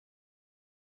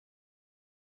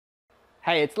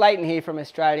Hey, it's Leighton here from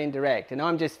Australian Direct, and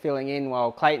I'm just filling in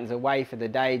while Clayton's away for the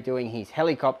day doing his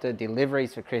helicopter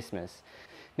deliveries for Christmas.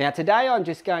 Now today I'm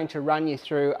just going to run you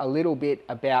through a little bit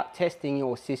about testing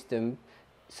your system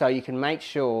so you can make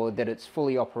sure that it's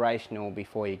fully operational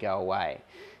before you go away.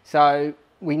 So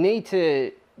we need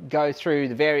to go through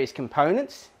the various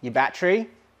components, your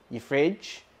battery, your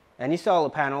fridge and your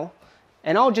solar panel,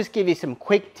 and I'll just give you some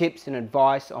quick tips and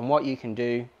advice on what you can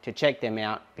do to check them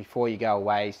out before you go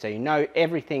away so you know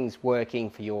everything's working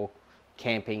for your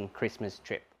camping Christmas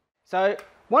trip. So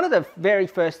one of the very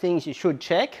first things you should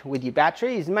check with your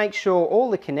battery is make sure all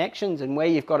the connections and where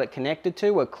you've got it connected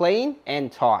to are clean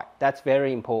and tight. That's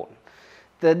very important.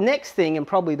 The next thing, and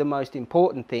probably the most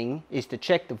important thing, is to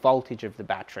check the voltage of the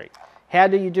battery. How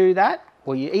do you do that?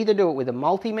 Well, you either do it with a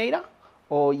multimeter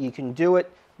or you can do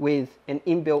it with an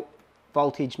inbuilt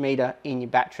voltage meter in your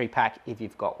battery pack if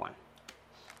you've got one.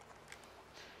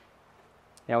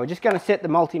 Now we're just going to set the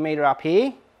multimeter up here.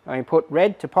 I'm going to put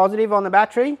red to positive on the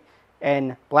battery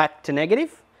and black to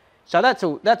negative. So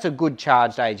that's a good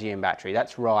charged AGM battery.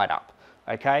 That's right up.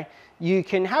 Okay. You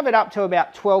can have it up to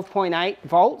about 12.8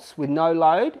 volts with no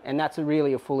load, and that's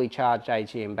really a fully charged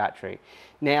AGM battery.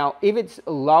 Now if it's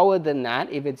lower than that,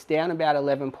 if it's down about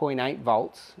 11.8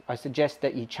 volts, I suggest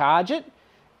that you charge it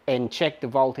and check the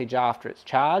voltage after it's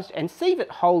charged and see if it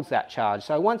holds that charge.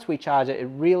 So once we charge it, it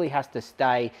really has to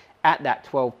stay at that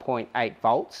 12.8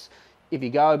 volts. If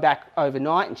you go back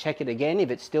overnight and check it again,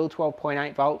 if it's still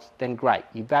 12.8 volts, then great,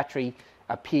 your battery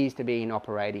appears to be in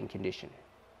operating condition.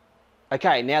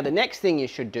 Okay, now the next thing you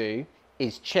should do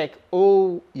is check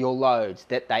all your loads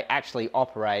that they actually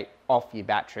operate off your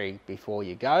battery before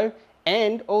you go,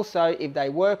 and also if they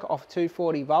work off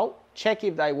 240 volt, check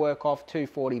if they work off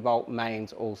 240 volt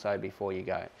mains also before you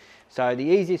go. So the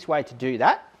easiest way to do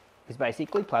that is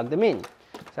basically plug them in.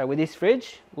 So with this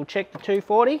fridge, we'll check the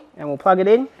 240 and we'll plug it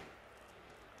in.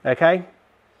 Okay,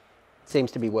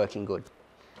 seems to be working good.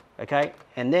 Okay,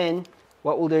 and then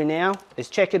what we'll do now is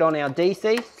check it on our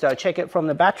DC. So check it from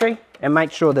the battery and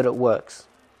make sure that it works.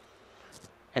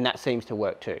 And that seems to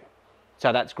work too.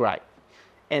 So that's great.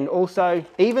 And also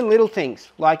even little things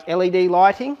like LED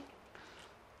lighting,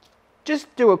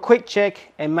 just do a quick check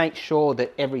and make sure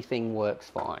that everything works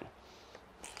fine.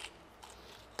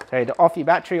 So to off your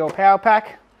battery or power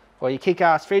pack or your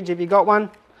KickAss fridge if you've got one,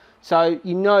 so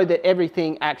you know that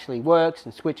everything actually works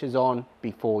and switches on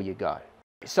before you go.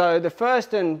 So the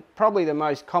first and probably the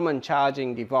most common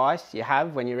charging device you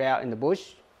have when you're out in the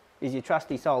bush is your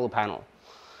trusty solar panel.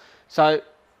 So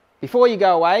before you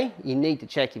go away, you need to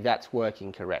check if that's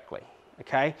working correctly.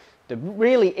 Okay, the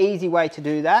really easy way to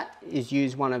do that is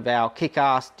use one of our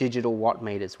KickAss digital watt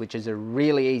meters, which is a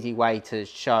really easy way to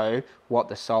show what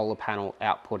the solar panel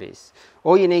output is.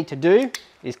 All you need to do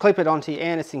is clip it onto your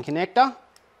Anderson connector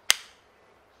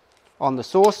on the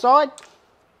source side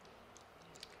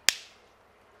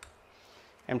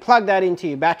and plug that into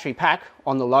your battery pack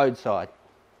on the load side.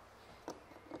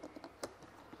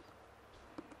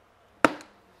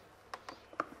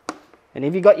 And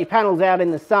if you've got your panels out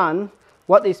in the sun,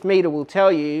 what this meter will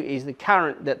tell you is the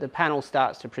current that the panel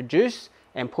starts to produce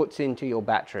and puts into your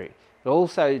battery. It'll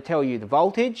also tell you the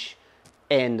voltage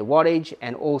and the wattage,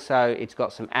 and also it's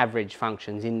got some average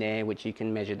functions in there which you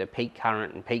can measure the peak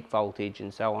current and peak voltage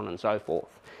and so on and so forth.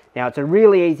 Now it's a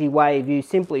really easy way. If you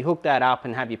simply hook that up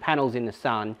and have your panels in the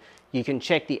sun, you can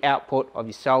check the output of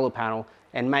your solar panel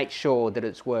and make sure that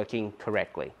it's working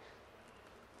correctly.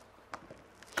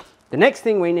 The next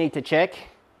thing we need to check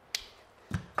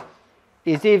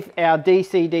is if our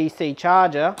DC-DC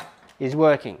charger is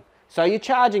working. So you're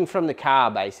charging from the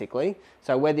car basically.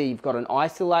 So whether you've got an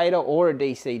isolator or a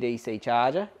DC-DC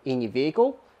charger in your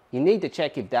vehicle, you need to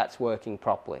check if that's working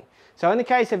properly. So in the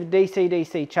case of a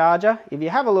DC-DC charger, if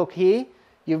you have a look here,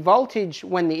 your voltage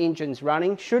when the engine's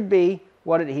running should be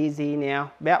what it is here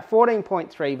now, about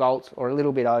 14.3 volts or a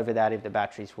little bit over that if the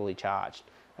battery's fully charged.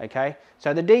 Okay,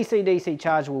 so the DC-DC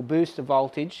charger will boost the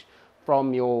voltage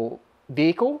from your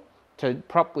vehicle to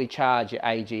properly charge your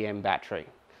AGM battery.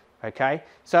 Okay,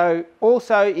 so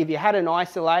also if you had an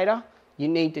isolator, you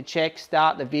need to check,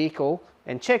 start the vehicle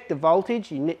and check the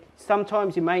voltage.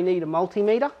 Sometimes you may need a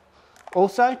multimeter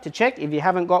also to check if you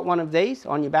haven't got one of these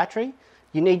on your battery.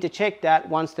 You need to check that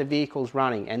once the vehicle's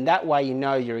running, and that way you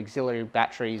know your auxiliary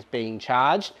battery is being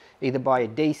charged either by a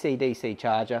DC-DC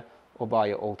charger or by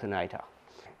your alternator.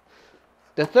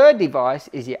 The third device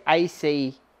is your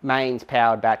AC mains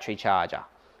powered battery charger.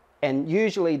 And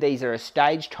usually these are a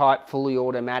stage type fully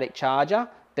automatic charger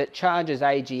that charges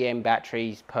AGM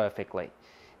batteries perfectly.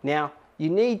 Now you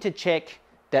need to check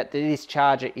that this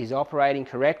charger is operating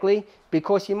correctly,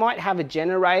 because you might have a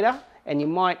generator and you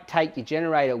might take your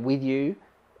generator with you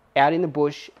out in the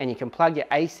bush, and you can plug your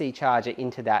AC charger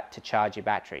into that to charge your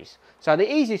batteries. So the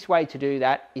easiest way to do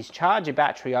that is charge your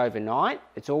battery overnight.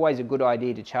 It's always a good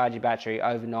idea to charge your battery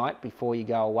overnight before you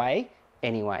go away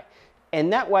anyway.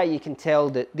 And that way you can tell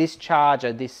that this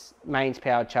charger, this mains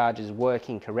powered charger, is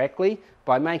working correctly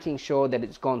by making sure that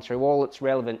it's gone through all its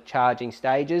relevant charging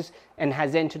stages and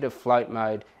has entered a float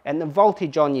mode. And the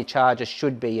voltage on your charger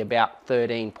should be about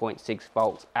 13.6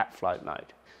 volts at float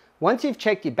mode. Once you've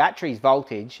checked your battery's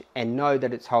voltage and know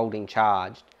that it's holding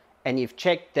charged, and you've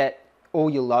checked that all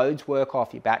your loads work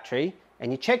off your battery,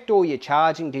 and you checked all your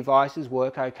charging devices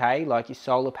work okay, like your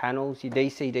solar panels, your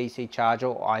DC-DC charger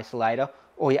or isolator,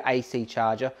 or your AC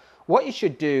charger, what you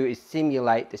should do is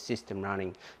simulate the system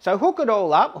running. So hook it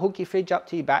all up, hook your fridge up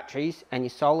to your batteries and your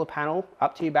solar panel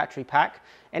up to your battery pack,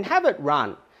 and have it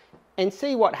run and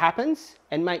see what happens,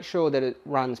 and make sure that it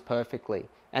runs perfectly.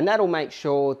 And that'll make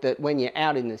sure that when you're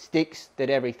out in the sticks that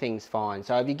everything's fine.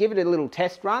 So if you give it a little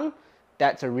test run,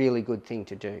 that's a really good thing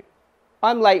to do.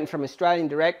 I'm Leighton from Australian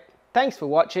Direct. Thanks for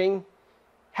watching.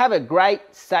 Have a great,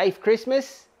 safe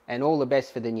Christmas and all the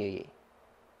best for the new year.